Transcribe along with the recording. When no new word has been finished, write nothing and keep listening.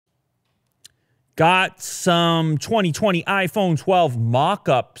Got some 2020 iPhone 12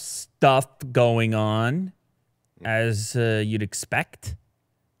 mock-up stuff going on, as you'd expect,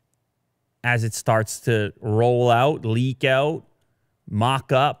 as it starts to roll out, leak out,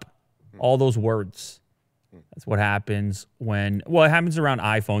 mock up, all those words. That's what happens when, well, it happens around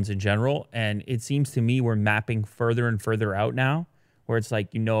iPhones in general, and it seems to me we're mapping further and further out now, where it's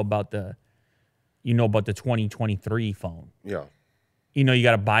like you know about the 2023 phone. Yeah. You know, you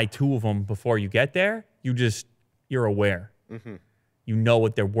got to buy two of them before you get there. You're aware. Mm-hmm. You know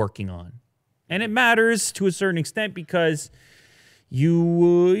what they're working on. And it matters to a certain extent because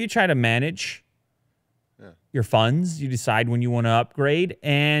you try to manage your funds. You decide when you want to upgrade.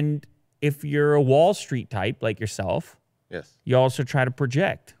 And if you're a Wall Street type like yourself, yes, you also try to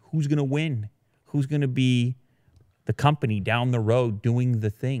project who's going to win, who's going to be the company down the road doing the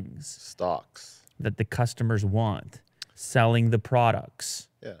things. Stocks. That the customers want, selling the products.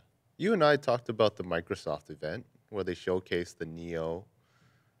 Yeah. You and I talked about the Microsoft event where they showcased the Neo,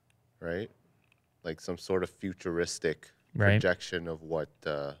 right? Like some sort of futuristic projection of what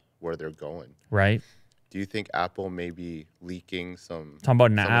where they're going. Right. Do you think Apple may be leaking some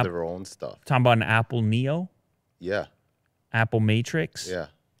of their own stuff? Talking about an Apple Neo? Yeah. Apple Matrix? Yeah.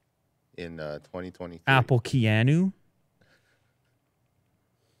 In 2023. Apple Keanu?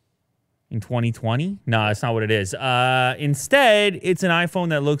 In 2020? No, that's not what it is. Instead, it's an iPhone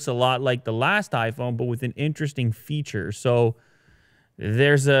that looks a lot like the last iPhone, but with an interesting feature. So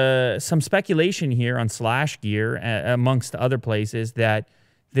there's some speculation here on SlashGear, amongst other places, that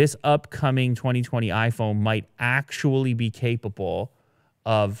this upcoming 2020 iPhone might actually be capable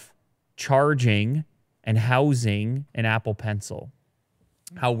of charging and housing an Apple Pencil.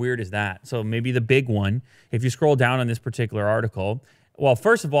 How weird is that? So maybe the big one, if you scroll down on this particular article, well,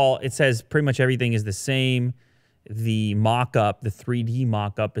 first of all, it says pretty much everything is the same. The mock-up, the 3D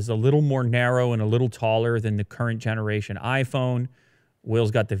mock-up, is a little more narrow and a little taller than the current generation iPhone.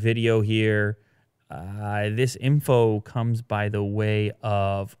 Will's got the video here. This info comes by the way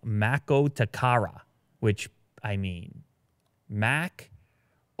of Mako Takara, which, I mean, Mac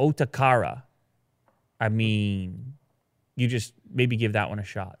Otakara. I mean, you just maybe give that one a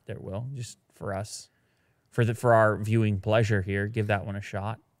shot there, Will, just for us. For our viewing pleasure here, give that one a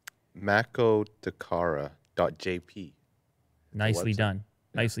shot. MakoTakara.jp. Nicely done.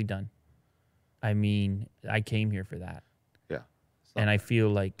 Yeah. Nicely done. I mean, I came here for that. Yeah. And I feel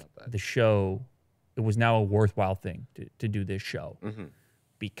like the show, it was now a worthwhile thing to do this show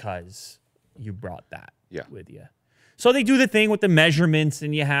because you brought that with you. So they do the thing with the measurements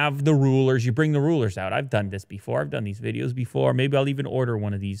and you have the rulers. You bring the rulers out. I've done this before. I've done these videos before. Maybe I'll even order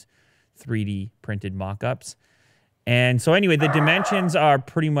one of these 3D printed mock-ups. And so anyway, the dimensions are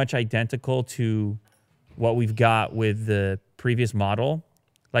pretty much identical to what we've got with the previous model.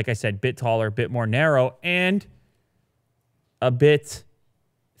 Like I said, bit taller, a bit more narrow, and a bit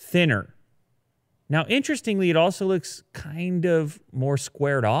thinner. Now, interestingly, it also looks kind of more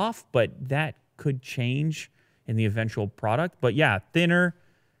squared off, but that could change in the eventual product. But yeah, thinner.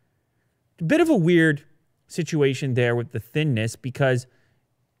 A bit of a weird situation there with the thinness because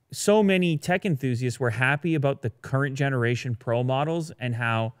so many tech enthusiasts were happy about the current generation Pro models and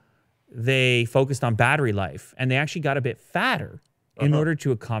how they focused on battery life. And they actually got a bit fatter in order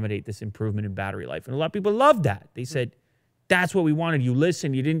to accommodate this improvement in battery life. And a lot of people loved that. They said, that's what we wanted. You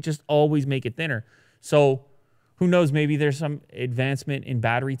listened. You didn't just always make it thinner. So who knows, maybe there's some advancement in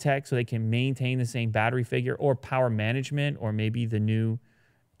battery tech so they can maintain the same battery figure, or power management, or maybe the new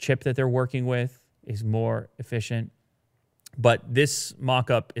chip that they're working with is more efficient. But this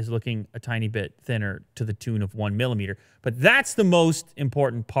mock-up is looking a tiny bit thinner to the tune of 1 millimeter. But that's the most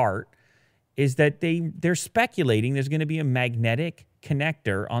important part, is that they're speculating there's going to be a magnetic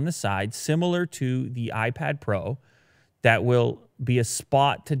connector on the side, similar to the iPad Pro, that will be a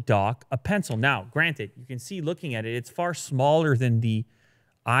spot to dock a pencil. Now, granted, you can see looking at it, it's far smaller than the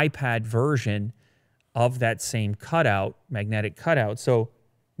iPad version of that same cutout, magnetic cutout. So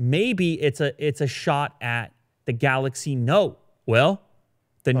maybe it's a shot at the Galaxy Note. Well,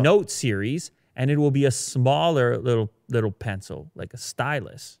 the Note series, and it will be a smaller little pencil, like a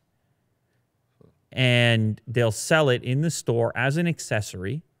stylus. And they'll sell it in the store as an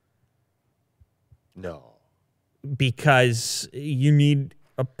accessory. No. Because you need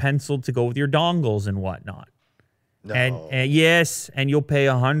a pencil to go with your dongles and whatnot. No. And yes, and you'll pay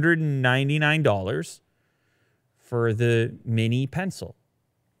 $199 for the mini pencil.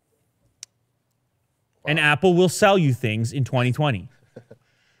 And Apple will sell you things in 2020.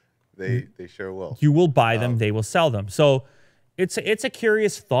 They sure will. You will buy them. They will sell them. So It's a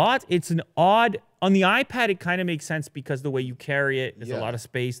curious thought. It's an odd on the iPad. It kind of makes sense because the way you carry it, there's a lot of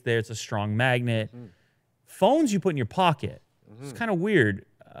space there. It's a strong magnet. Phones you put in your pocket. It's kind of weird.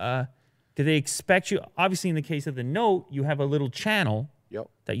 Do they expect you? Obviously, in the case of the Note, you have a little channel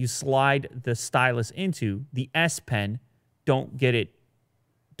that you slide the stylus into. The S Pen, don't get it.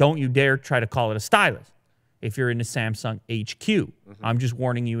 Don't you dare try to call it a stylus. If you're in the Samsung HQ, I'm just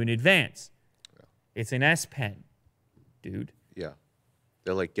warning you in advance. It's an S Pen, dude. Yeah.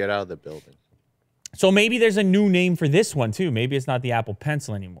 They're like, get out of the building. So maybe there's a new name for this one, too. Maybe it's not the Apple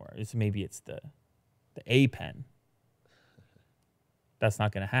Pencil anymore. Maybe it's the A Pen. That's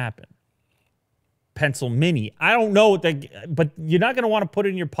not going to happen. Pencil Mini. I don't know, but you're not going to want to put it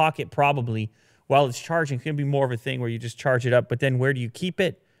in your pocket probably while it's charging. It's going to be more of a thing where you just charge it up, but then where do you keep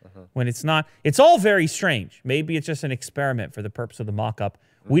it when it's not? It's all very strange. Maybe it's just an experiment for the purpose of the mock-up.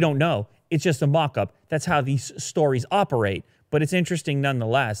 We don't know. It's just a mock-up. That's how these stories operate, but it's interesting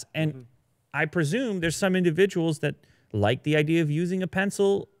nonetheless. And I presume there's some individuals that like the idea of using a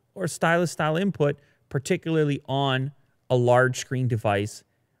pencil or stylus-style input, particularly on a large screen device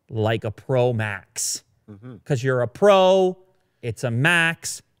like a Pro Max. Because you're a Pro, it's a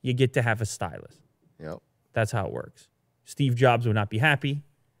Max, you get to have a stylus. Yep. That's how it works. Steve Jobs would not be happy.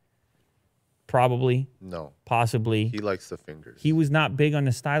 Probably. No. Possibly. He likes the fingers. He was not big on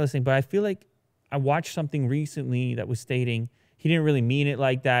the stylus thing, but I feel like I watched something recently that was stating he didn't really mean it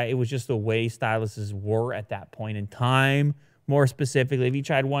like that. It was just the way styluses were at that point in time. More specifically, if you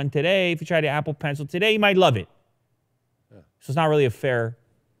tried one today, if you tried an Apple Pencil today, you might love it. Yeah. So it's not really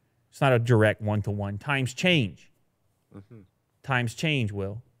it's not a direct one-to-one. Times change. Times change,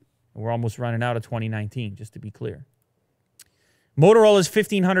 Will. And we're almost running out of 2019, just to be clear. Motorola's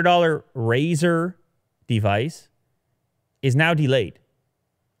 $1,500 Razr device is now delayed.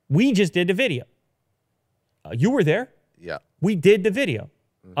 We just did the video. You were there. Yeah. We did the video.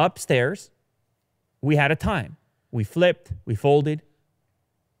 Upstairs, we had a time. We flipped. We folded.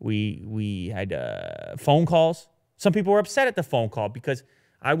 We had phone calls. Some people were upset at the phone call because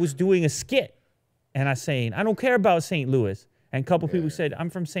I was doing a skit. And I was saying, I don't care about St. Louis. And a couple people said, I'm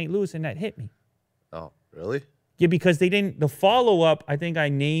from St. Louis, and that hit me. Oh, really? Yeah, because they didn't, the follow-up, I think I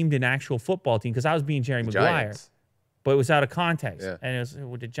named an actual football team because I was being Jerry Maguire. Giants. But it was out of context. Yeah. And it was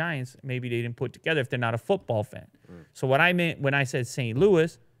with the Giants, maybe they didn't put together if they're not a football fan. So what I meant when I said St.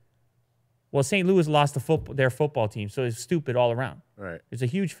 Louis, well, St. Louis lost their football team, so it's stupid all around. Right. It's a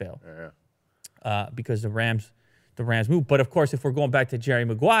huge fail. Yeah. Because the Rams moved. But, of course, if we're going back to Jerry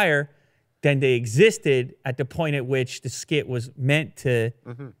Maguire, then they existed at the point at which the skit was meant to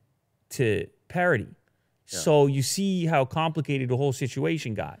parody. Yeah. So you see how complicated the whole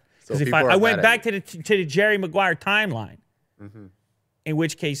situation got. Because if I went back to the Jerry Maguire timeline, in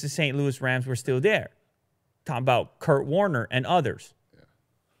which case the St. Louis Rams were still there. Talking about Kurt Warner and others. Yeah.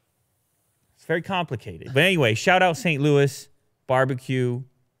 It's very complicated. But anyway, shout out St. Louis Barbecue,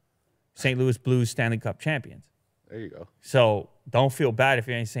 St. Louis Blues Stanley Cup champions. There you go. So don't feel bad if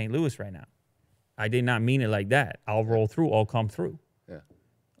you're in St. Louis right now. I did not mean it like that. I'll roll through. I'll come through.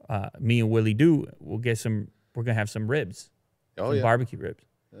 Yeah. Me and Willie we're going to have some ribs. Oh, yeah. Barbecue ribs.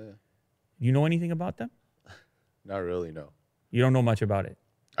 Yeah. You know anything about them? Not really, no. You don't know much about it?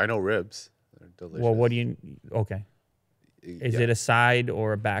 I know ribs. They're delicious. Well, what do you... Okay. Is it a side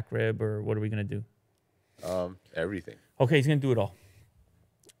or a back rib, or what are we going to do? Everything. Okay, he's going to do it all.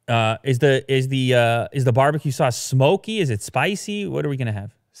 Is the barbecue sauce smoky? Is it spicy? What are we going to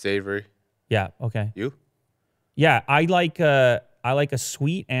have? Savory. Yeah, okay. You? Yeah, I like a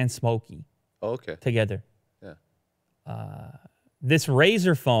sweet and smoky. Oh, okay. Together. Yeah. This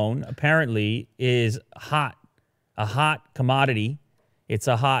Razr phone apparently is a hot commodity. It's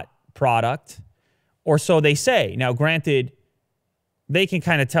a hot product, or so they say. Now, granted, they can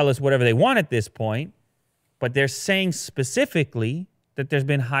kind of tell us whatever they want at this point, but they're saying specifically that there's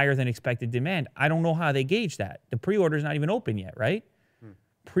been higher than expected demand. I don't know how they gauge that. The pre-order is not even open yet, right?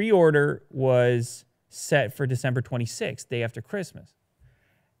 Pre-order was set for December 26th, day after Christmas.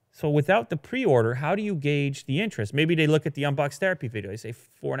 So without the pre-order, how do you gauge the interest? Maybe they look at the Unbox Therapy video. They say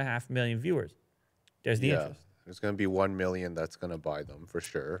 4.5 million viewers. There's the interest. There's going to be 1 million that's going to buy them for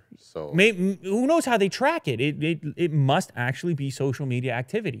sure. So who knows how they track it? It must actually be social media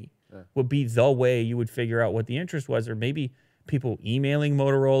activity. Yeah. Would be the way you would figure out what the interest was, or maybe people emailing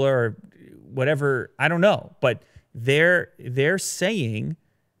Motorola or whatever. I don't know, but they're saying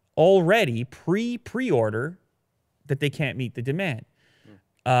already pre-order that they can't meet the demand.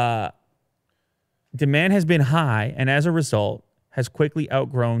 Demand has been high, and as a result, has quickly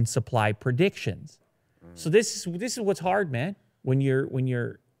outgrown supply predictions. So this is what's hard, man. When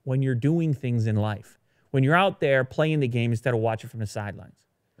you're doing things in life, when you're out there playing the game instead of watching from the sidelines.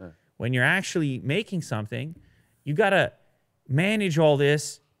 When you're actually making something, you got to manage all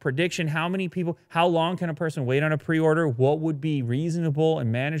this prediction. How many people, how long can a person wait on a pre-order? What would be reasonable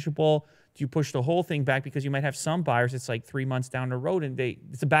and manageable? Do you push the whole thing back? Because you might have some buyers, it's like 3 months down the road and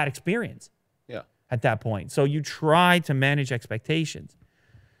it's a bad experience at that point. So you try to manage expectations.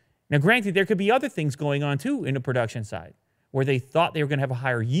 Now, granted, there could be other things going on too in the production side where they thought they were going to have a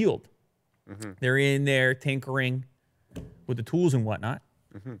higher yield. They're in there tinkering with the tools and whatnot.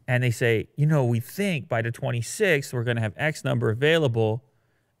 And they say, you know, we think by the 26th, we're going to have X number available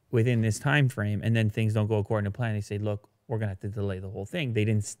within this time frame. And then things don't go according to plan. They say, look, we're going to have to delay the whole thing. They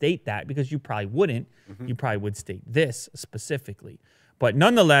didn't state that because you probably wouldn't. You probably would state this specifically. But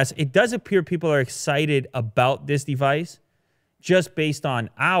nonetheless, it does appear people are excited about this device just based on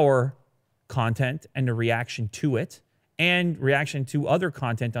our content and the reaction to it and reaction to other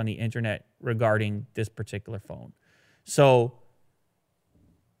content on the internet regarding this particular phone. So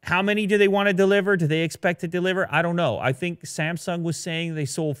how many do they want to deliver? Do they expect to deliver? I don't know. I think Samsung was saying they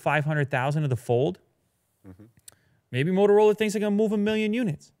sold 500,000 of the Fold. Maybe Motorola thinks they're going to move 1 million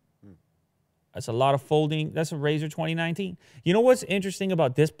units. That's a lot of folding. That's a Razr 2019. You know what's interesting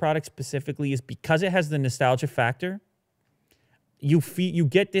about this product specifically is because it has the nostalgia factor, you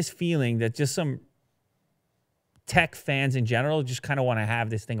get this feeling that just some tech fans in general just kind of want to have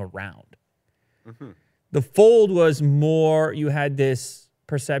this thing around. The Fold was more, you had this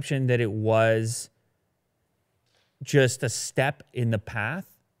perception that it was just a step in the path,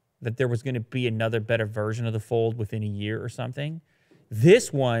 that there was going to be another better version of the Fold within a year or something.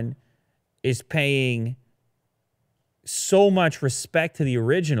 This one is paying so much respect to the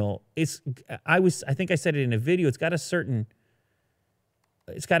original. I think I said it in a video, it's got a certain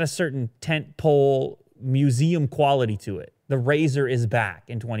tent pole museum quality to it. The Razr is back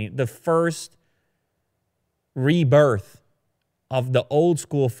in the first rebirth of the old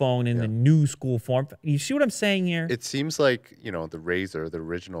school phone in the new school form. You see what I'm saying here? It seems like, you know, the Razr, the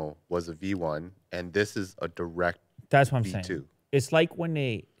original, was a V1, and this is a direct That's what I'm V2. saying. It's like when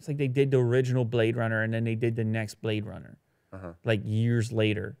they did the original Blade Runner and then they did the next Blade Runner, like years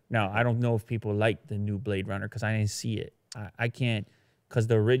later. Now, I don't know if people like the new Blade Runner because I didn't see it. I can't, because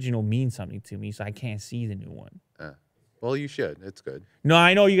the original means something to me, so I can't see the new one. Well, you should. It's good. No,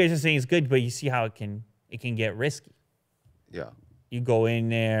 I know you guys are saying it's good, but you see how it can get risky. Yeah. You go in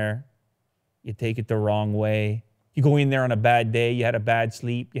there, you take it the wrong way. You go in there on a bad day, you had a bad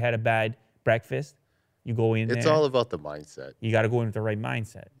sleep, you had a bad breakfast. You go in there. It's all about the mindset. You got to go in with the right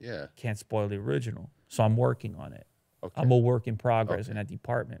mindset. Yeah. Can't spoil the original. So I'm working on it. Okay. I'm a work in progress in that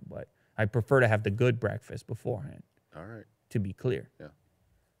department, but I prefer to have the good breakfast beforehand. All right. To be clear. Yeah.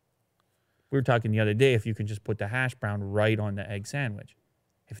 We were talking the other day if you can just put the hash brown right on the egg sandwich,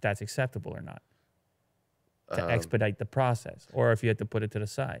 if that's acceptable or not, to expedite the process, or if you had to put it to the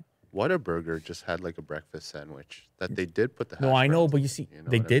side. Whataburger just had like a breakfast sandwich that they did put the hash No, I know, browns but on, you see, know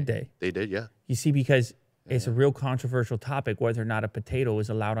they what I did, mean? They did, yeah. You see, because it's a real controversial topic whether or not a potato is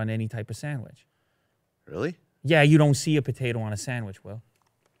allowed on any type of sandwich. Really? Yeah, you don't see a potato on a sandwich, Will.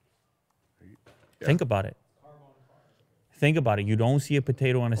 Yeah. Think about it. Think about it. You don't see a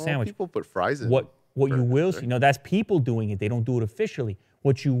potato on a sandwich. People put fries in. What you will see, no, that's people doing it. They don't do it officially.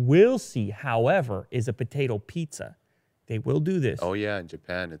 What you will see, however, is a potato pizza. They will do this. Oh, yeah, in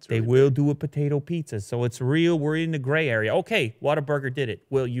Japan, it's really will do a potato pizza. So it's real. We're in the gray area. Okay, Whataburger did it.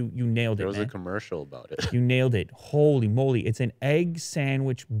 Well, you nailed it, There was man. a commercial about it. You nailed it. Holy moly. It's an egg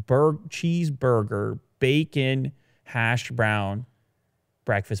sandwich, cheeseburger, bacon, hash brown,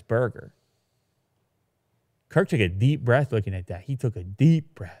 breakfast burger. Kirk took a deep breath looking at that. He took a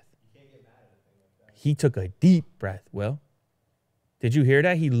deep breath. He took a deep breath, Will. Did you hear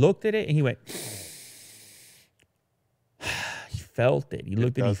that? He looked at it and he went... felt it. He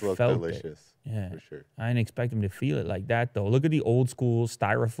looked at it, he felt delicious, it. Yeah. For sure. I didn't expect him to feel it like that, though. Look at the old school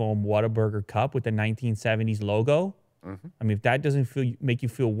styrofoam Whataburger cup with the 1970s logo. I mean, if that doesn't make you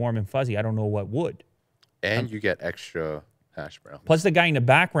feel warm and fuzzy, I don't know what would. And you get extra hash browns. Plus, the guy in the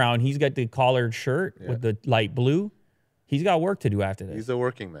background, he's got the collared shirt with the light blue. He's got work to do after this. He's a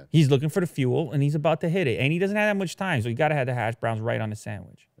working man. He's looking for the fuel, and he's about to hit it. And he doesn't have that much time, so you got to have the hash browns right on the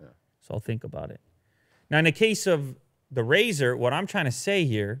sandwich. Yeah. So think about it. Now, in the case of the Razr, what I'm trying to say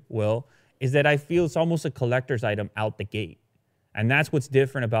here, Will, is that I feel it's almost a collector's item out the gate. And that's what's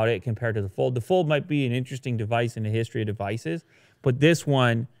different about it compared to the Fold. The Fold might be an interesting device in the history of devices, but this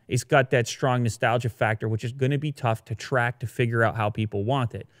one, it's got that strong nostalgia factor, which is going to be tough to track to figure out how people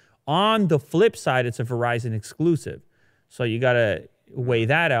want it. On the flip side, it's a Verizon exclusive. So you got to weigh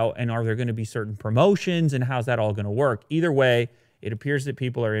that out, and are there going to be certain promotions, and how's that all going to work? Either way, It appears that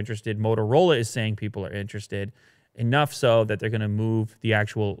people are interested. Motorola is saying people are interested, enough so that they're going to move the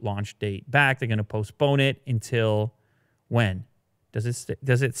actual launch date back. They're going to postpone it until when? Does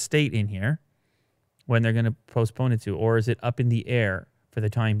it state in here when they're going to postpone it to, or is it up in the air for the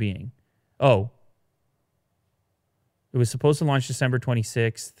time being? Oh, it was supposed to launch December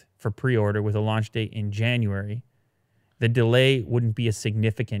 26th for pre-order with a launch date in January. The delay wouldn't be a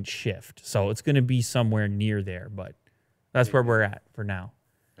significant shift, so it's going to be somewhere near there, but that's where we're at for now.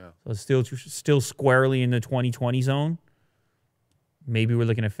 Yeah. So still squarely in the 2020 zone. Maybe we're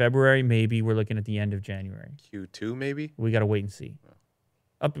looking at February. Maybe we're looking at the end of January. Q2 maybe. We got to wait and see.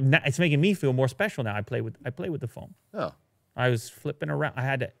 Yeah. It's making me feel more special now. I play with the phone. Oh. I was flipping around.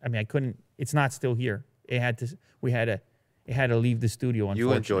 I couldn't. It's not still here. It had to leave the studio.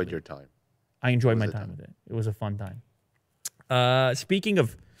 You enjoyed your time. I enjoyed my time with it. It was a fun time. Speaking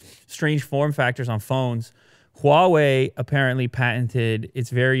of strange form factors on phones, Huawei apparently patented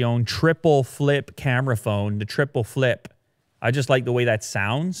its very own triple flip camera phone, the triple flip. I just like the way that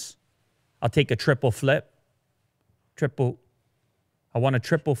sounds. I'll take a triple flip. I want a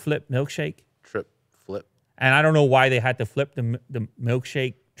triple flip milkshake. Flip. And I don't know why they had to flip the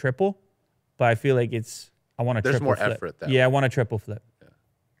milkshake triple, but I feel like I want a triple flip. There's more effort there. Yeah, I want a triple flip. Yeah.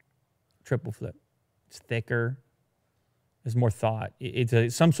 Triple flip. It's thicker. There's more thought.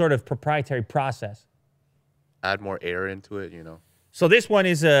 It's some sort of proprietary process. Add more air into it, you know. So this one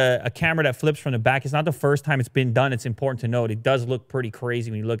is a camera that flips from the back. It's not the first time it's been done. It's important to note. It does look pretty crazy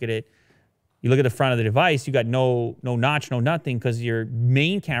when you look at it. You look at the front of the device, you got no notch, no nothing, because your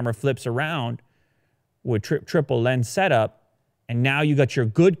main camera flips around with triple lens setup, and now you got your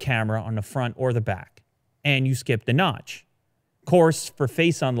good camera on the front or the back, and you skip the notch. Of course, for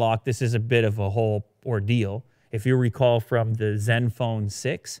face unlock, this is a bit of a whole ordeal. If you recall from the Zenfone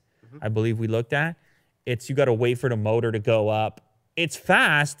 6, I believe we looked at, you got to wait for the motor to go up. It's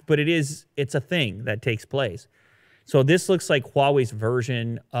fast, but it's a thing that takes place. So this looks like Huawei's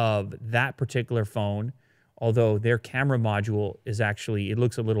version of that particular phone, although their camera module is actually, it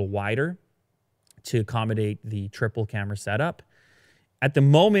looks a little wider to accommodate the triple camera setup. At the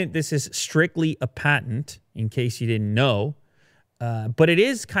moment, this is strictly a patent, in case you didn't know. But it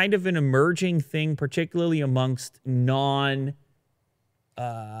is kind of an emerging thing, particularly amongst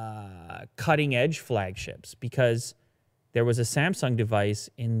cutting-edge flagships, because there was a Samsung device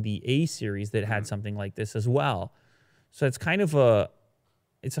in the A series that had something like this as well. So it's kind of a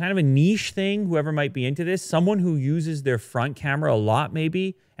niche thing, whoever might be into this. Someone who uses their front camera a lot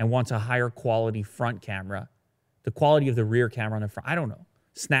maybe and wants a higher quality front camera. The quality of the rear camera on the front, I don't know.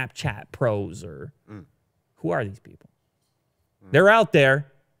 Snapchat pros or who are these people? They're out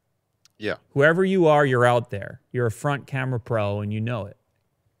there. Yeah. Whoever you are, you're out there. You're a front camera pro and you know it.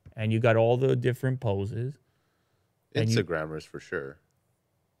 And you got all the different poses. Instagrammers for sure.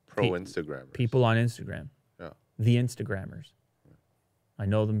 Instagrammers. People on Instagram. Yeah. The Instagrammers. I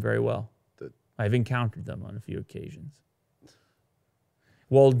know them very well. I've encountered them on a few occasions.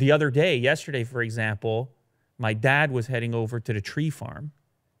 Well, the other day, yesterday, for example, my dad was heading over to the tree farm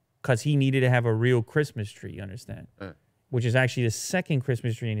because he needed to have a real Christmas tree, you understand? Which is actually the second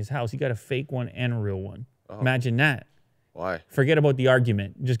Christmas tree in his house. He got a fake one and a real one. Oh. Imagine that. Why? Forget about the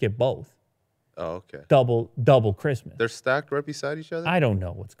argument. Just get both. Oh, okay. Double Christmas. They're stacked right beside each other? I don't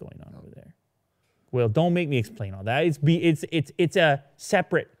know what's going on over there. Well, don't make me explain all that. It's a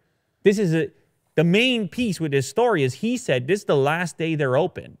separate. The main piece with this story is he said this is the last day they're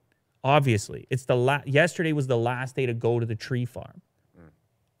open. Obviously, yesterday was the last day to go to the tree farm,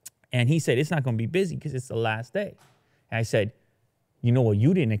 and he said it's not going to be busy because it's the last day. And I said, you know what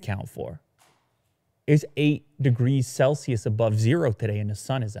you didn't account for? It's 8 degrees Celsius above zero today, and the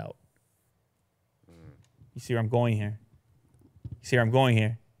sun is out. You see where I'm going here?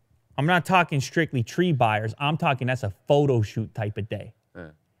 I'm not talking strictly tree buyers. I'm talking that's a photo shoot type of day.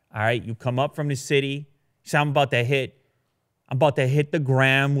 All right, you come up from the city. So I'm about to hit the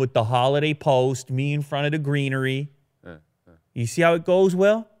gram with the holiday post, me in front of the greenery. You see how it goes,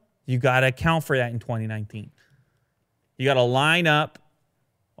 Will? You got to account for that in 2019. You got to line up.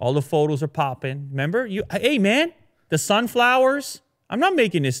 All the photos are popping. Remember? Hey, man, the sunflowers. I'm not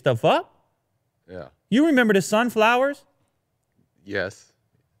making this stuff up. Yeah. You remember the sunflowers? Yes.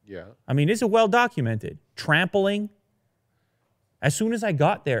 Yeah. I mean, this is well documented. Trampling. As soon as I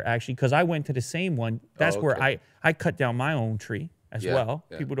got there, actually, because I went to the same one, that's where I cut down my own tree as well.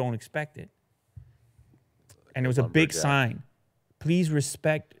 Yeah. People don't expect it. And there was a big sign. Please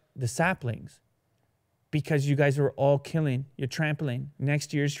respect the saplings because you guys are all you're trampling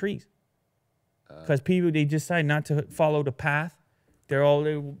next year's trees. Because people, they decide not to follow the path.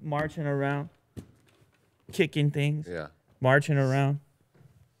 They're marching around, kicking things. Yeah. marching around,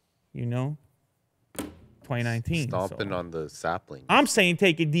 you know, 2019. Stomping on the sapling. I'm saying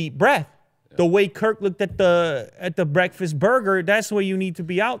take a deep breath. Yeah. The way Kirk looked at the breakfast burger, that's the way you need to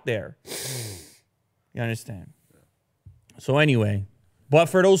be out there. You understand? Yeah. So anyway, but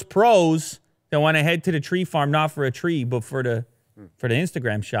for those pros that want to head to the tree farm, not for a tree, but for the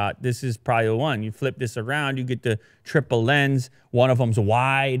Instagram shot, this is probably the one. You flip this around, you get the triple lens. One of them's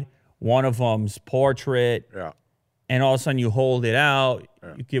wide, one of them's portrait. Yeah. And all of a sudden you hold it out.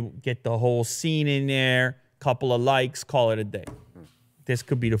 Yeah. You get the whole scene in there, couple of likes, call it a day. This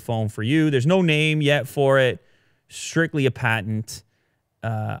could be the phone for you. There's no name yet for it. Strictly a patent.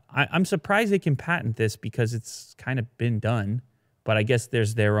 I'm surprised they can patent this because it's kind of been done. But I guess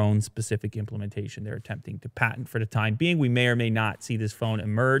there's their own specific implementation they're attempting to patent for the time being. We may or may not see this phone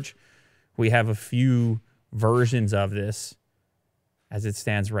emerge. We have a few versions of this as it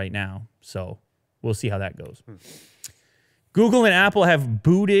stands right now. So we'll see how that goes. Google and Apple have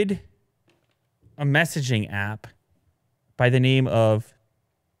booted a messaging app by the name of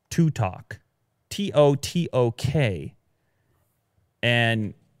ToTalk, TOTOK.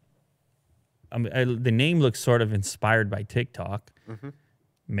 And the name looks sort of inspired by TikTok. Mm-hmm.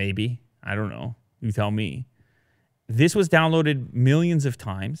 Maybe. I don't know. You tell me. This was downloaded millions of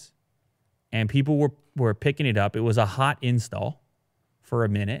times, and people were picking it up. It was a hot install for a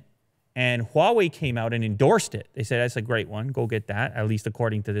minute, and Huawei came out and endorsed it. They said, that's a great one. Go get that, at least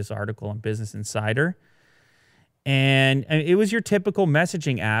according to this article on Business Insider. And it was your typical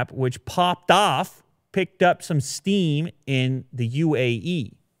messaging app, which popped off, picked up some steam in the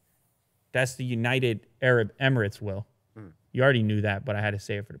UAE. That's the United Arab Emirates, Will. You already knew that, but I had to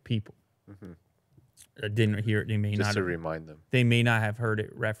say it for the people. I didn't hear it. They may just to remind them. They may not have heard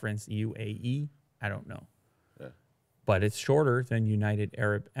it reference UAE. I don't know. Yeah. But it's shorter than United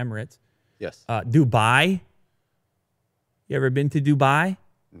Arab Emirates. Yes. Dubai. You ever been to Dubai?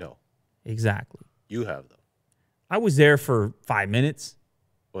 No. Exactly. You have, though. I was there for 5 minutes.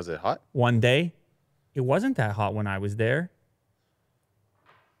 Was it hot? One day. It wasn't that hot when I was there.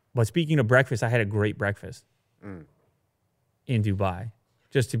 But speaking of breakfast, I had a great breakfast in Dubai.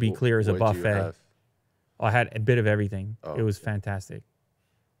 Just to be clear, as a buffet. I had a bit of everything. Oh, it was fantastic.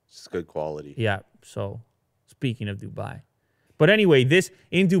 It's good quality. Yeah. So speaking of Dubai. But anyway, this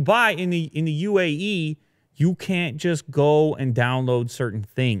in Dubai, in the UAE, you can't just go and download certain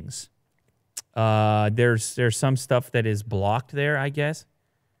things. There's some stuff that is blocked there, I guess.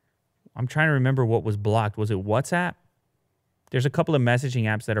 I'm trying to remember what was blocked. Was it WhatsApp? There's a couple of messaging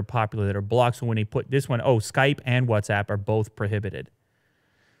apps that are popular that are blocked. So when they put this one, Skype and WhatsApp are both prohibited.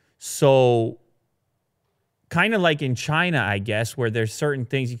 So kind of like in China, I guess, where there's certain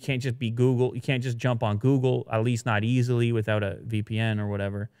things you can't just be Google. You can't just jump on Google, at least not easily without a VPN or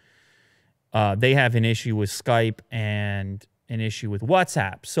whatever. They have an issue with Skype and an issue with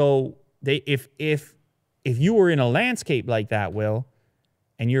WhatsApp. So if you were in a landscape like that, Will,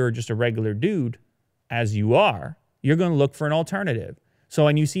 and you're just a regular dude, as you are, you're going to look for an alternative. So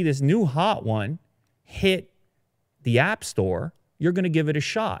when you see this new hot one hit the App Store, you're going to give it a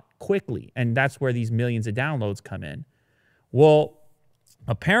shot quickly. And that's where these millions of downloads come in. Well,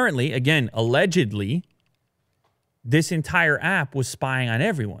 apparently, again, allegedly, this entire app was spying on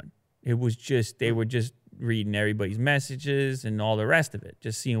everyone. It was just, they were just reading everybody's messages and all the rest of it,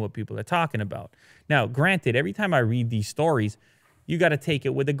 just seeing what people are talking about. Now, granted, every time I read these stories, you got to take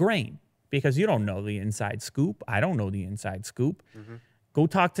it with a grain because you don't know the inside scoop. I don't know the inside scoop. Mm-hmm. Go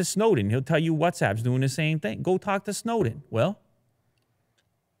talk to Snowden. He'll tell you WhatsApp's doing the same thing. Go talk to Snowden. Well,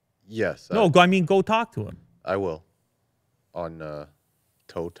 yes. No, go talk to him. I will. On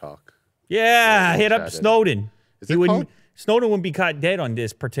ToTalk. Yeah, hit up Snowden. Snowden wouldn't be caught dead on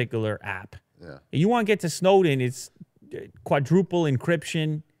this particular app. Yeah. If you want to get to Snowden, it's quadruple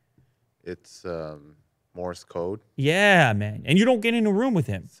encryption. It's Morse code. Yeah, man. And you don't get in a room with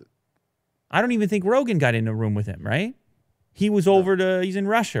him. I don't even think Rogan got in a room with him, right? He was he's in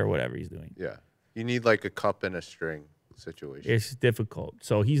Russia or whatever he's doing. Yeah. You need like a cup and a string situation. It's difficult.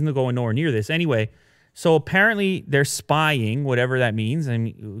 So he's not going nowhere near this. Anyway, so apparently they're spying, whatever that means. I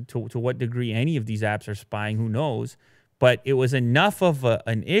mean, to what degree any of these apps are spying, who knows? But it was enough of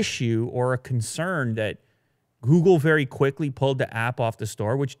an issue or a concern that Google very quickly pulled the app off the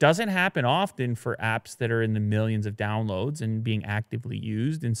store, which doesn't happen often for apps that are in the millions of downloads and being actively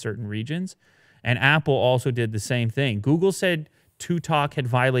used in certain regions. And Apple also did the same thing. Google said ToTalk had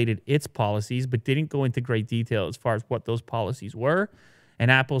violated its policies, but didn't go into great detail as far as what those policies were. And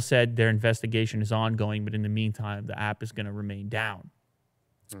Apple said their investigation is ongoing, but in the meantime, the app is going to remain down.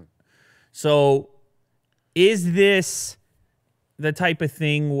 So is this the type of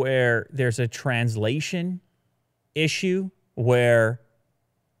thing where there's a translation issue where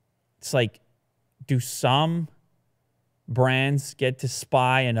it's like, do some brands get to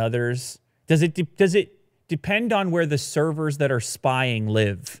spy and others? Does it depend on where the servers that are spying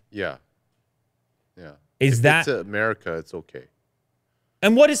live? Yeah. Yeah. If it's America, it's okay.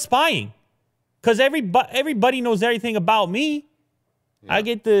 And what is spying? Because everybody knows everything about me. Yeah. I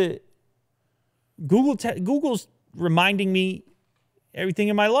get the Google's reminding me everything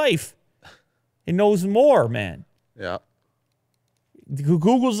in my life. It knows more, man. Yeah.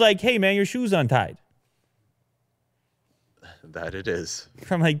 Google's like, hey, man, your shoe's untied. That it is.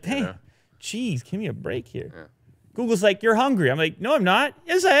 I'm like, dang, geez, give me a break here. Yeah. Google's like, you're hungry. I'm like, no, I'm not.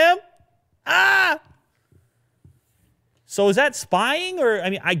 Yes, I am. Ah. So is that spying? Or, I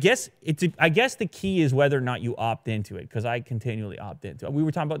mean, I guess the key is whether or not you opt into it, because I continually opt into it. We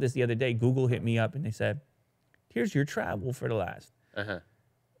were talking about this the other day. Google hit me up and they said, here's your travel for the last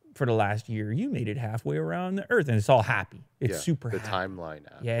year. You made it halfway around the earth. And it's all happy. It's super happy. The timeline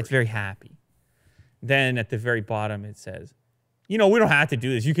app. Yeah, it's very happy. Then at the very bottom, it says, we don't have to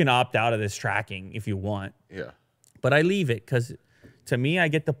do this. You can opt out of this tracking if you want. Yeah. But I leave it because to me, I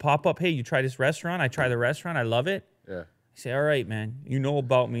get the pop-up, hey, you try this restaurant. I try the restaurant. I love it. Yeah. I say, all right, man, you know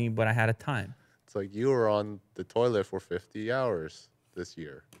about me, but I had a time. It's like you were on the toilet for 50 hours this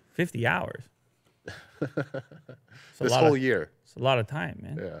year. 50 hours? This whole year. It's a lot of time,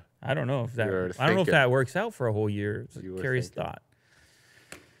 man. Yeah. I don't know if that works out for a whole year. It's a curious thought.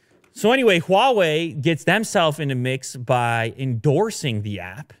 So anyway, Huawei gets themselves in the mix by endorsing the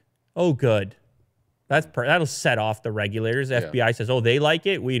app. Oh, good. That'll set off the regulators. The FBI says, oh, they like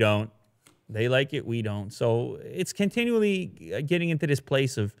it, we don't. They like it, we don't. So it's continually getting into this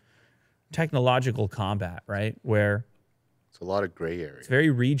place of technological combat, right? Where it's a lot of gray area. It's very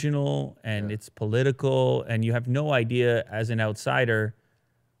regional and it's political, and you have no idea as an outsider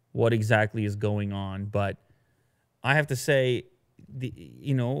what exactly is going on. But I have to say,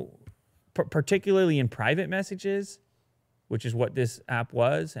 particularly in private messages, which is what this app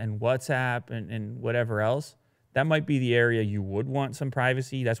was, and WhatsApp and whatever else, that might be the area you would want some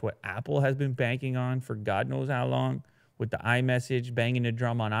privacy. That's what Apple has been banking on for God knows how long, with the iMessage, banging the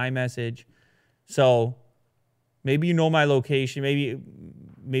drum on iMessage. So maybe you know my location.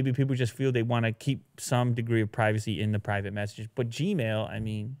 Maybe people just feel they want to keep some degree of privacy in the private messages. But Gmail, I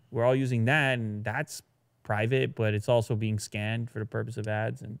mean, we're all using that, and that's private, but it's also being scanned for the purpose of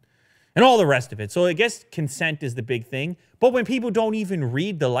ads and all the rest of it. So I guess consent is the big thing. But when people don't even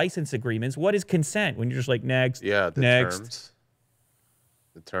read the license agreements, what is consent? When you're just like, next, next.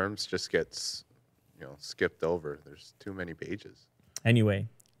 The terms just gets, skipped over. There's too many pages. Anyway,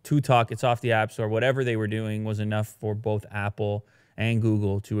 ToTalk, it's off the App Store. Whatever they were doing was enough for both Apple and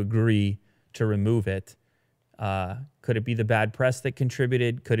Google to agree to remove it. Could it be the bad press that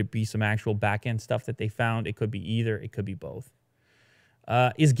contributed? Could it be some actual back-end stuff that they found? It could be either. It could be both.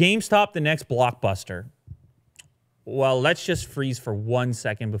 Is GameStop the next Blockbuster? Well, let's just freeze for 1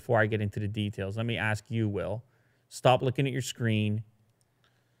 second before I get into the details. Let me ask you, Will. Stop looking at your screen.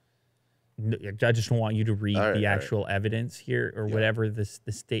 I just want you to read the actual evidence here, or whatever the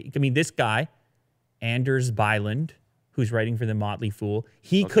state. I mean, this guy, Anders Bylund, who's writing for the Motley Fool,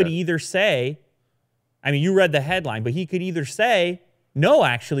 he could either say, I mean, you read the headline, but he could either say, no,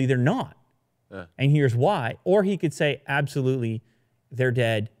 actually, they're not. And here's why. Or he could say, absolutely, they're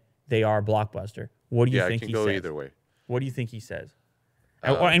dead. They are Blockbuster. What do you think he says? Yeah, it can go either way. What do you think he says?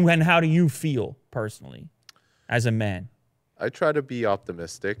 And how do you feel personally as a man? I try to be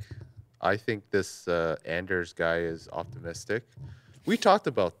optimistic. I think this Anders guy is optimistic. We talked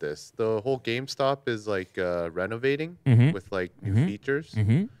about this. The whole GameStop is like renovating with like new features.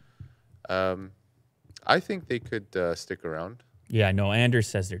 I think they could stick around. Yeah, no, Anders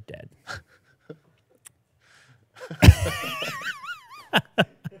says they're dead.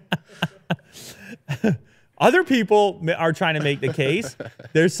 Other people are trying to make the case.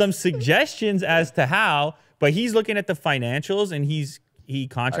 There's some suggestions as to how, but he's looking at the financials and he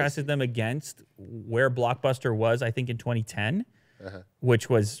contrasted them against where Blockbuster was, I think, in 2010, which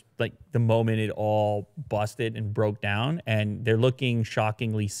was like the moment it all busted and broke down. And they're looking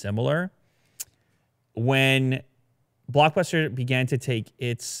shockingly similar. When Blockbuster began to take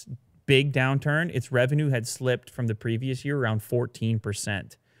its big downturn, its revenue had slipped from the previous year around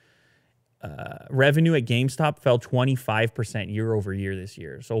 14%. Revenue at GameStop fell 25% year over year this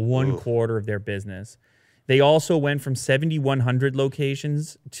year. So one quarter of their business. They also went from 7,100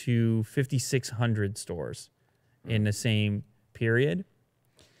 locations to 5,600 stores in the same period.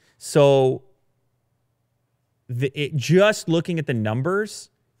 So just looking at the numbers,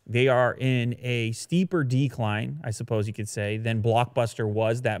 they are in a steeper decline, I suppose you could say, than Blockbuster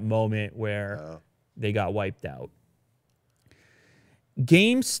was that moment where they got wiped out.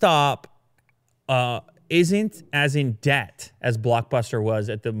 GameStop isn't as in debt as Blockbuster was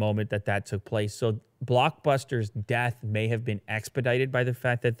at the moment that took place. So Blockbuster's death may have been expedited by the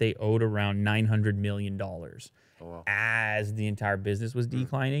fact that they owed around $900 million as the entire business was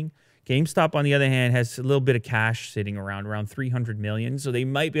declining. GameStop, on the other hand, has a little bit of cash sitting around $300 million. So they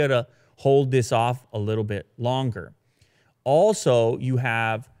might be able to hold this off a little bit longer. Also, you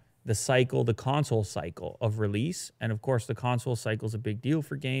have the console cycle of release. And of course, the console cycle is a big deal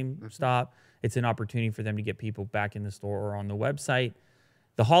for GameStop. It's an opportunity for them to get people back in the store or on the website.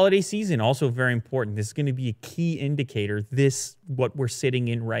 The holiday season, also very important. This is going to be a key indicator. What we're sitting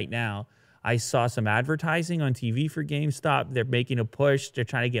in right now. I saw some advertising on TV for GameStop. They're making a push. They're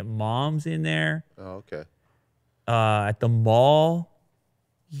trying to get moms in there. Oh, okay. At the mall,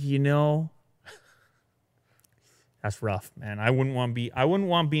 you know. That's rough, man. I wouldn't want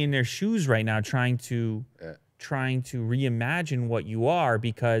to be in their shoes right now trying to reimagine what you are,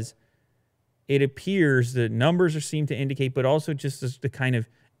 because it appears the numbers seem to indicate, but also just as the kind of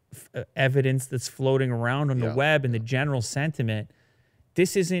evidence that's floating around on the web and the general sentiment,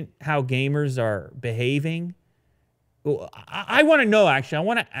 this isn't how gamers are behaving. I want to know, actually, I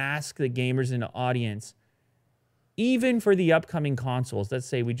want to ask the gamers in the audience, even for the upcoming consoles, let's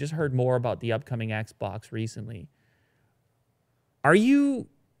say we just heard more about the upcoming Xbox recently. Are you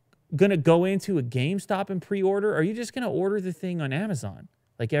going to go into a GameStop and pre-order? Or are you just going to order the thing on Amazon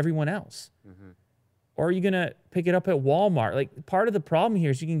like everyone else? Or are you going to pick it up at Walmart? Like, part of the problem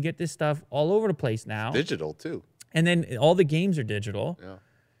here is you can get this stuff all over the place now. It's digital, too. And then all the games are digital. Yeah.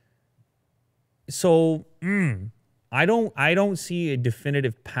 So, I don't see a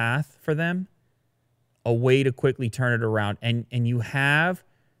definitive path for them, a way to quickly turn it around. And you have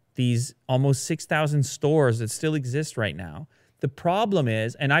these almost 6,000 stores that still exist right now. The problem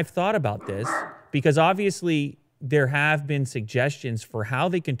is, and I've thought about this, because obviously there have been suggestions for how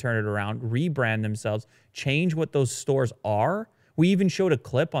they can turn it around, rebrand themselves, change what those stores are. We even showed a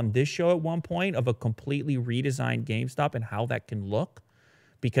clip on this show at one point of a completely redesigned GameStop and how that can look,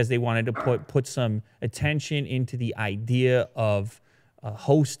 because they wanted to put some attention into the idea of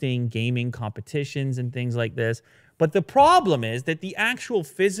hosting gaming competitions and things like this. But the problem is that the actual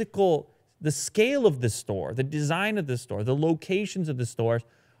the scale of the store, the design of the store, the locations of the stores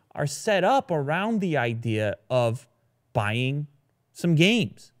are set up around the idea of buying some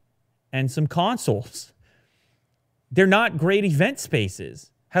games and some consoles. They're not great event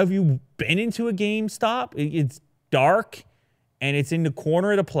spaces. Have you been into a GameStop? It's dark and it's in the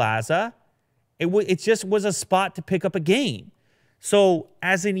corner of the plaza. It just was a spot to pick up a game. So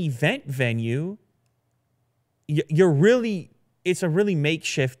as an event venue, it's a really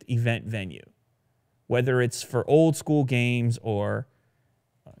makeshift event venue, whether it's for old school games or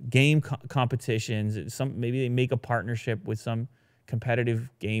game competitions. Maybe they make a partnership with some competitive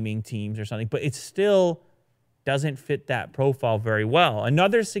gaming teams or something, but it still doesn't fit that profile very well.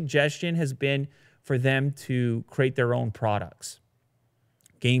 Another suggestion has been for them to create their own products,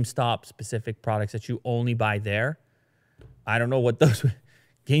 GameStop specific products that you only buy there. I don't know what those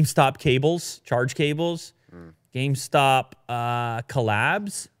GameStop cables, charge cables, GameStop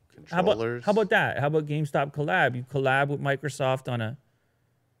collabs. Controllers. How about that? How about GameStop collab? You collab with Microsoft on a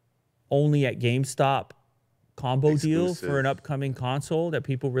only at GameStop combo deal for an upcoming console that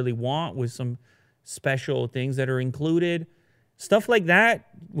people really want, with some special things that are included. Stuff like that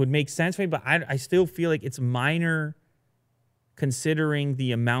would make sense for me, but I still feel like it's minor considering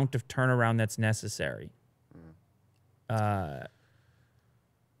the amount of turnaround that's necessary.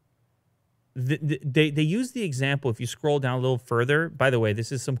 They use the example, if you scroll down a little further, by the way,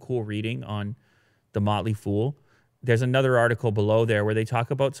 this is some cool reading on the Motley Fool. There's another article below there where they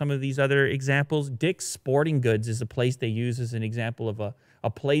talk about some of these other examples. Dick's Sporting Goods is a place they use as an example of a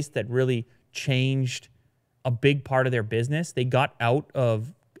place that really changed a big part of their business. They got out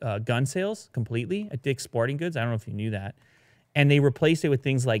of gun sales completely at Dick's Sporting Goods. I don't know if you knew that. And they replaced it with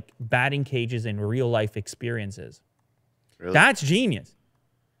things like batting cages and real-life experiences. Really? That's genius.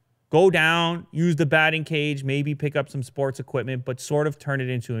 Go down, use the batting cage, maybe pick up some sports equipment, but sort of turn it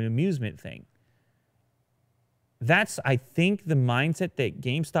into an amusement thing. That's, I think, the mindset that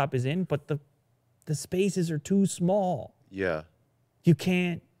GameStop is in, but the spaces are too small. Yeah. You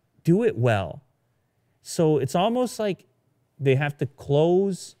can't do it well. So it's almost like they have to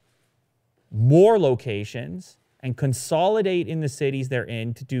close more locations and consolidate in the cities they're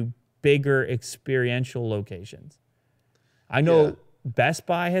in to do bigger experiential locations. I know Best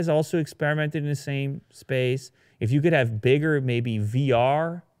Buy has also experimented in the same space. If you could have bigger, maybe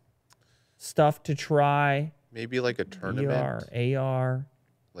VR stuff to try. Maybe like a tournament. VR, AR.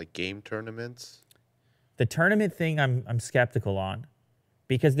 Like game tournaments. The tournament thing I'm skeptical on.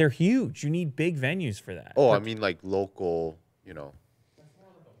 because they're huge. You need big venues for that. Oh, I mean like local, you know.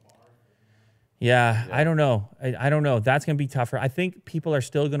 Yeah, I don't know. I don't know. That's going to be tougher. I think people are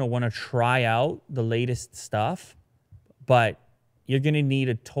still going to want to try out the latest stuff, but you're going to need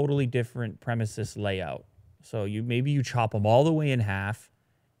a totally different premises layout. So maybe you chop them all the way in half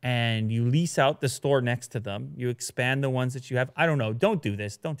and you lease out the store next to them. You expand the ones that you have. I don't know. Don't do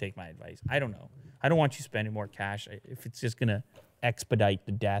this. Don't take my advice. I don't know. I don't want you spending more cash if it's just going to expedite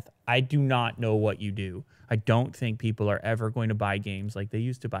the death. I do not know what you do. I don't think people are ever going to buy games like they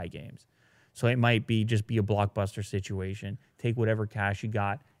used to buy games. So it might be just be a Blockbuster situation. Take whatever cash you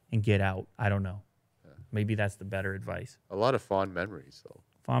got and get out. I don't know. Yeah. Maybe that's the better advice. A lot of fond memories, though.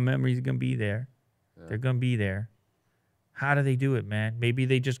 Fond memories are going to be there. Yeah. They're going to be there. How do they do it, man? Maybe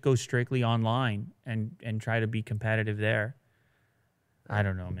they just go strictly online and try to be competitive there. Yeah. I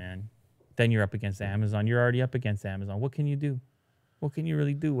don't know, man. Then you're up against Amazon. You're already up against Amazon. What can you do? What can you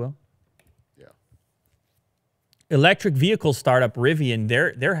really do, Will? Yeah. Electric vehicle startup Rivian,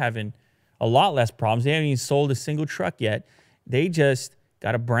 they're having a lot less problems. They haven't even sold a single truck yet. They just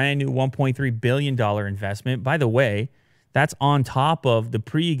got a brand new $1.3 billion investment. By the way, that's on top of the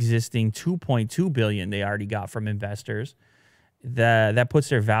pre-existing $2.2 billion they already got from investors. That puts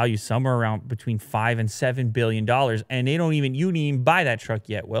their value somewhere around between $5 and $7 billion. And you didn't even buy that truck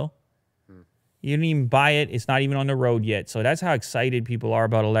yet, Will. You didn't even buy it. It's not even on the road yet. So that's how excited people are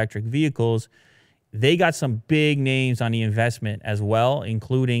about electric vehicles. They got some big names on the investment as well,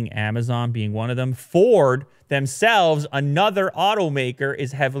 including Amazon being one of them. Ford themselves, another automaker,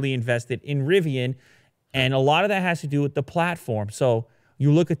 is heavily invested in Rivian. And a lot of that has to do with the platform. So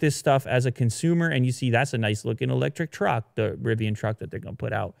you look at this stuff as a consumer and you see that's a nice looking electric truck, the Rivian truck that they're going to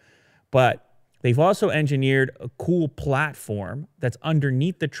put out. But they've also engineered a cool platform that's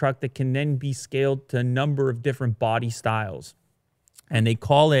underneath the truck that can then be scaled to a number of different body styles. And they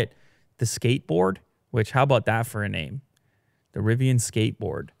call it the skateboard, which, how about that for a name? The Rivian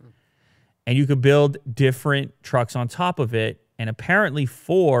skateboard. And you could build different trucks on top of it. And apparently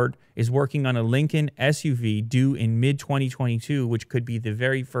Ford is working on a Lincoln SUV due in mid-2022, which could be the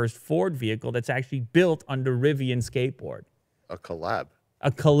very first Ford vehicle that's actually built on the Rivian skateboard. A collab.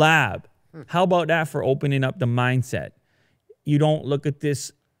 A collab. How about that for opening up the mindset? You don't look at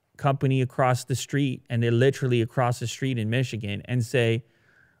this company across the street, and they're literally across the street in Michigan, and say,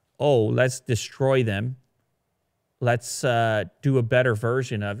 oh, let's destroy them. Let's do a better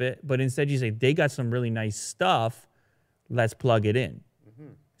version of it. But instead you say, they got some really nice stuff. Let's plug it in.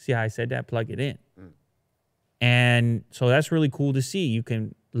 Mm-hmm. See how I said that? Plug it in. And so that's really cool to see. You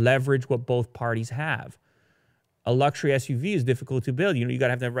can leverage what both parties have. A luxury SUV is difficult to build. You know, you got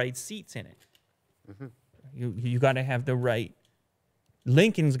to have the right seats in it. You got to have the right.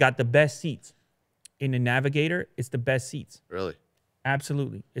 Lincoln's got the best seats. In the Navigator, it's the best seats. Really?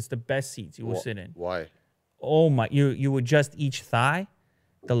 Absolutely. It's the best seats you will sit in. Why? Oh my, you adjust each thigh,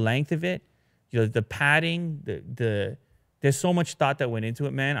 the length of it, the padding, there's so much thought that went into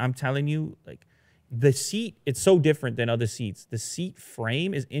it, man. I'm telling you, like, the seat, it's so different than other seats. The seat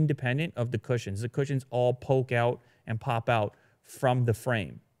frame is independent of the cushions. The cushions all poke out and pop out from the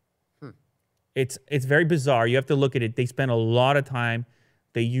frame. It's very bizarre. You have to look at it. They spent a lot of time.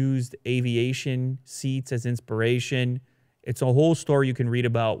 They used aviation seats as inspiration. It's a whole story you can read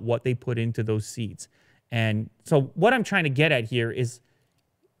about what they put into those seats. And so what I'm trying to get at here is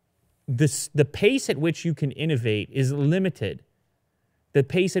the pace at which you can innovate is limited. The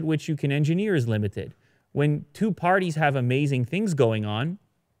pace at which you can engineer is limited. When two parties have amazing things going on,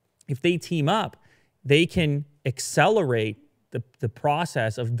 if they team up, they can accelerate the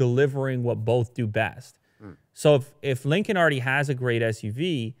process of delivering what both do best. So if Lincoln already has a great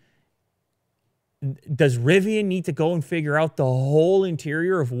SUV, does Rivian need to go and figure out the whole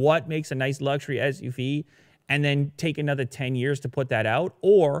interior of what makes a nice luxury SUV and then take another 10 years to put that out?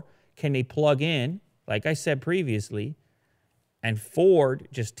 Or can they plug in, like I said previously, and Ford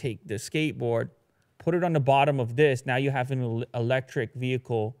just take the skateboard, put it on the bottom of this. Now you have an electric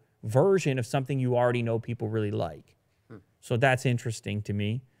vehicle version of something you already know people really like. So that's interesting to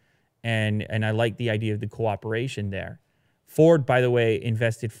me. And I like the idea of the cooperation there. Ford, by the way,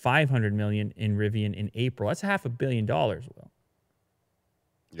 invested $500 million in Rivian in April. That's $500 million, Will.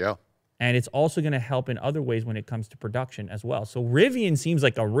 Yeah. And it's also going to help in other ways when it comes to production as well. So Rivian seems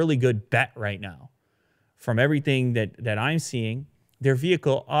like a really good bet right now. From everything that I'm seeing, their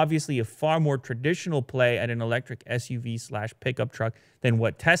vehicle, obviously a far more traditional play at an electric SUV / pickup truck than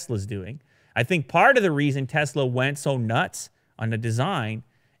what Tesla's doing. I think part of the reason Tesla went so nuts on the design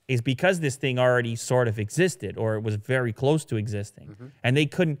is because this thing already sort of existed, or it was very close to existing. And they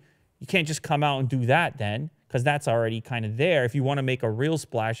couldn't, you can't just come out and do that then, because that's already kind of there. If you want to make a real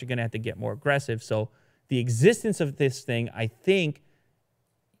splash, you're going to have to get more aggressive. So the existence of this thing, I think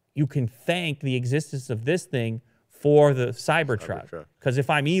you can thank the existence of this thing for the Cybertruck. Because if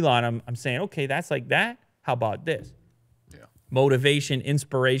I'm Elon, I'm saying, okay, that's like that. How about this? Yeah. Motivation,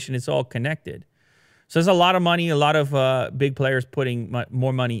 inspiration, it's all connected. So there's a lot of money, a lot of big players putting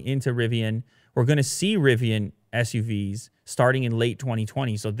more money into Rivian. We're going to see Rivian SUVs starting in late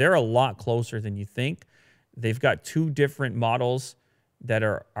 2020. So they're a lot closer than you think. They've got 2 different models that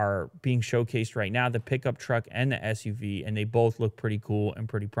are being showcased right now, the pickup truck and the SUV, and they both look pretty cool and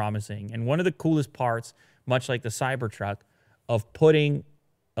pretty promising. And one of the coolest parts, much like the Cybertruck, of putting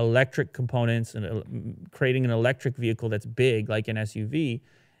electric components and creating an electric vehicle that's big, like an SUV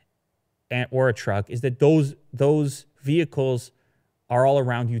or a truck, is that those vehicles are all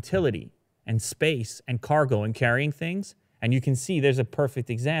around utility and space and cargo and carrying things. And you can see there's a perfect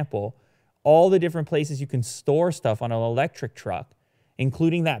example. All the different places you can store stuff on an electric truck,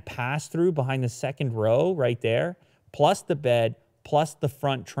 including that pass-through behind the second row right there, plus the bed, plus the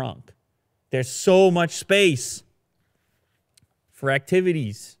front trunk. There's so much space for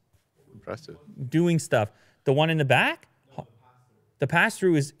activities. Impressive. Doing stuff. The one in the back, the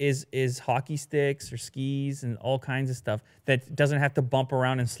pass-through is hockey sticks or skis and all kinds of stuff that doesn't have to bump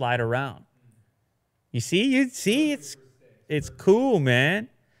around and slide around. You see, it's cool, man.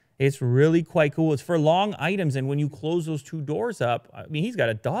 It's really quite cool. It's for long items, and when you close those 2 doors up, I mean, he's got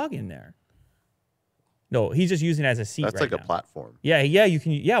a dog in there. No, he's just using it as a seat. That's right like now. A platform. Yeah, you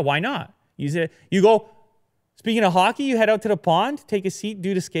can. Yeah, why not? Use it. You go. Speaking of hockey, you head out to the pond, take a seat,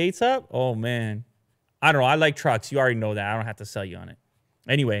 do the skates up. Oh man, I don't know. I like trucks. You already know that. I don't have to sell you on it.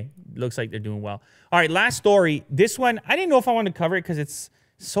 Anyway, looks like they're doing well. All right, last story. This one, I didn't know if I wanted to cover it because it's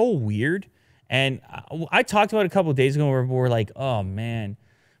so weird. And I talked about it a couple of days ago where we're like, oh man.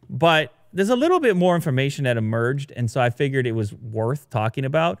 But there's a little bit more information that emerged, and so I figured it was worth talking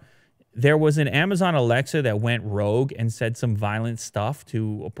about. There was an Amazon Alexa that went rogue and said some violent stuff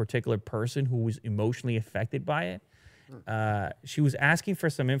to a particular person who was emotionally affected by it. She was asking for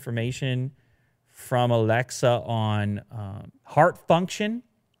some information from Alexa on heart function,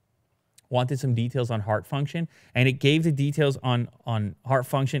 wanted some details on heart function, and it gave the details on heart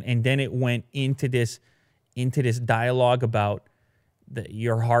function, and then it went into this dialogue about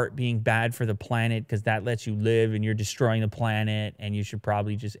your heart being bad for the planet because that lets you live and you're destroying the planet and you should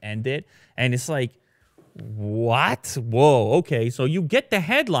probably just end it. And it's like, what? Whoa, okay. So you get the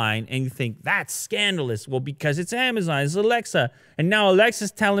headline and you think, that's scandalous. Well, because it's Amazon, it's Alexa. And now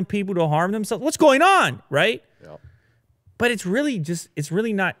Alexa's telling people to harm themselves. What's going on, right? Yeah. But it's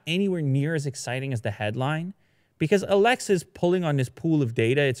really not anywhere near as exciting as the headline because Alexa's pulling on this pool of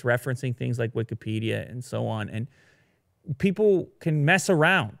data. It's referencing things like Wikipedia and so on. And people can mess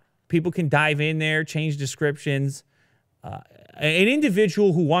around. People can dive in there, change descriptions. An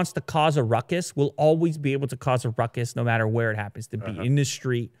individual who wants to cause a ruckus will always be able to cause a ruckus no matter where it happens to be, in the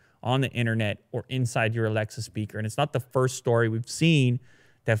street, on the internet, or inside your Alexa speaker. And it's not the first story we've seen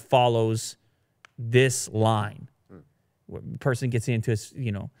that follows this line. Where a person gets into,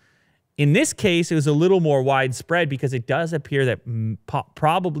 in this case, it was a little more widespread because it does appear that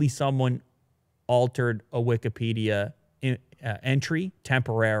probably someone altered a Wikipedia entry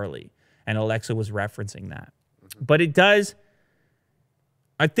temporarily, and Alexa was referencing that. But it does,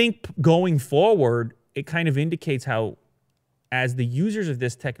 I think going forward, it kind of indicates how, as the users of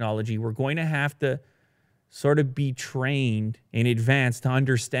this technology, we're going to have to sort of be trained in advance to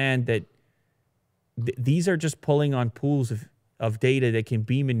understand that these are just pulling on pools of data that can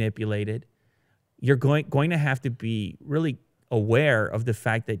be manipulated. You're going to have to be really aware of the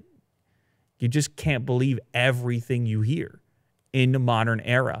fact that you just can't believe everything you hear in the modern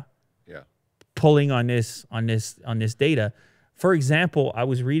era. Yeah. Pulling on this data. For example, I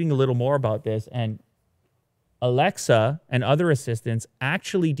was reading a little more about this, and Alexa and other assistants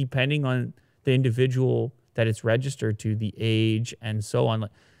actually, depending on the individual that it's registered to, the age and so on,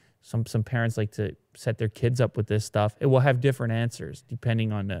 like some parents like to set their kids up with this stuff. It will have different answers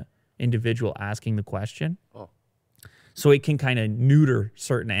depending on the individual asking the question. Oh. So it can kind of neuter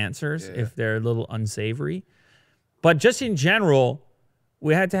certain answers if they're a little unsavory. But just in general,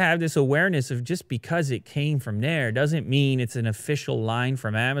 we had to have this awareness of just because it came from there doesn't mean it's an official line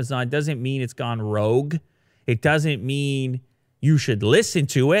from Amazon. Doesn't mean it's gone rogue. It doesn't mean you should listen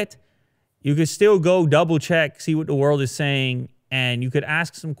to it. You could still go double check, see what the world is saying, and you could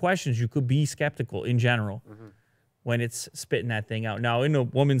ask some questions. You could be skeptical in general when it's spitting that thing out. Now, in a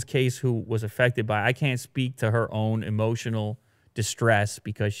woman's case who was affected by it, I can't speak to her own emotional distress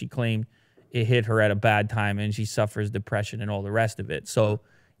because she claimed it hit her at a bad time and she suffers depression and all the rest of it. So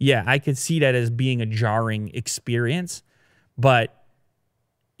yeah, I could see that as being a jarring experience. But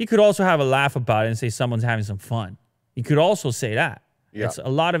you could also have a laugh about it and say someone's having some fun. You could also say that. Yeah. A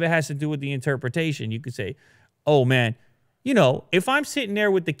lot of it has to do with the interpretation. You could say, oh, man, you know, if I'm sitting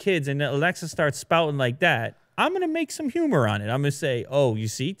there with the kids and Alexa starts spouting like that, I'm going to make some humor on it. I'm going to say, oh, you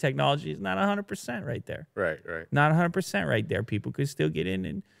see, technology is not 100% right there. Right. Not 100% right there. People could still get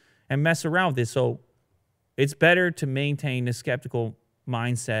in and mess around with it. So it's better to maintain the skeptical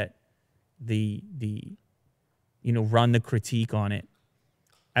mindset, run the critique on it,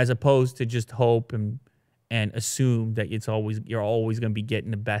 as opposed to just hope and assume that you're always going to be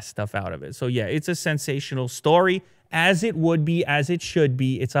getting the best stuff out of it. So yeah, it's a sensational story, as it would be, as it should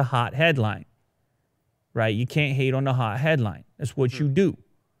be. It's a hot headline, right? You can't hate on the hot headline. That's what you do.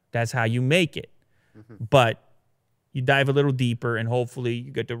 That's how you make it. But you dive a little deeper, and hopefully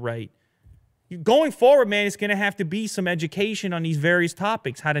you get the right. Going forward, man, it's going to have to be some education on these various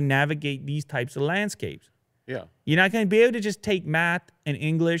topics, how to navigate these types of landscapes. Yeah. You're not going to be able to just take math and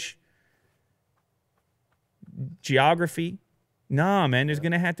English, geography. Nah, man, there's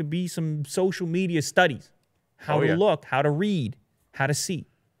going to have to be some social media studies. How to look, how to read, how to see.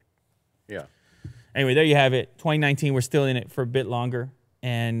 Yeah. Anyway, there you have it. 2019, we're still in it for a bit longer,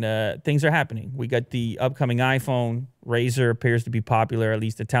 and things are happening. We got the upcoming iPhone. Razer appears to be popular, at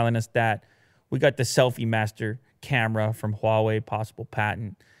least they're telling us that. We got the Selfie Master camera from Huawei, possible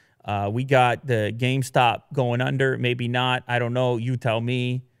patent. We got the GameStop going under, maybe not. I don't know. You tell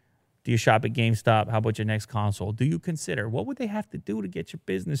me. Do you shop at GameStop? How about your next console? Do you consider? What would they have to do to get your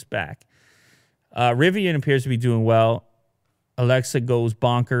business back? Rivian appears to be doing well. Alexa goes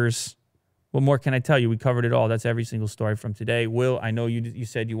bonkers. What more can I tell you? We covered it all. That's every single story from today. Will, I know you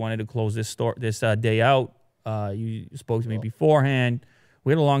said you wanted to close this day out. You spoke to me beforehand.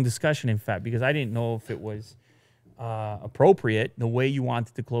 We had a long discussion, in fact, because I didn't know if it was appropriate the way you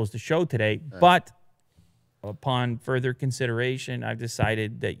wanted to close the show today. But upon further consideration, I've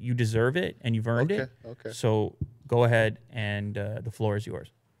decided that you deserve it and you've earned it. Okay. So go ahead, and the floor is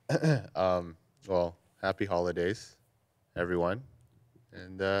yours. Well, happy holidays, everyone.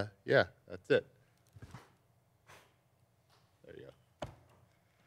 And yeah, that's it.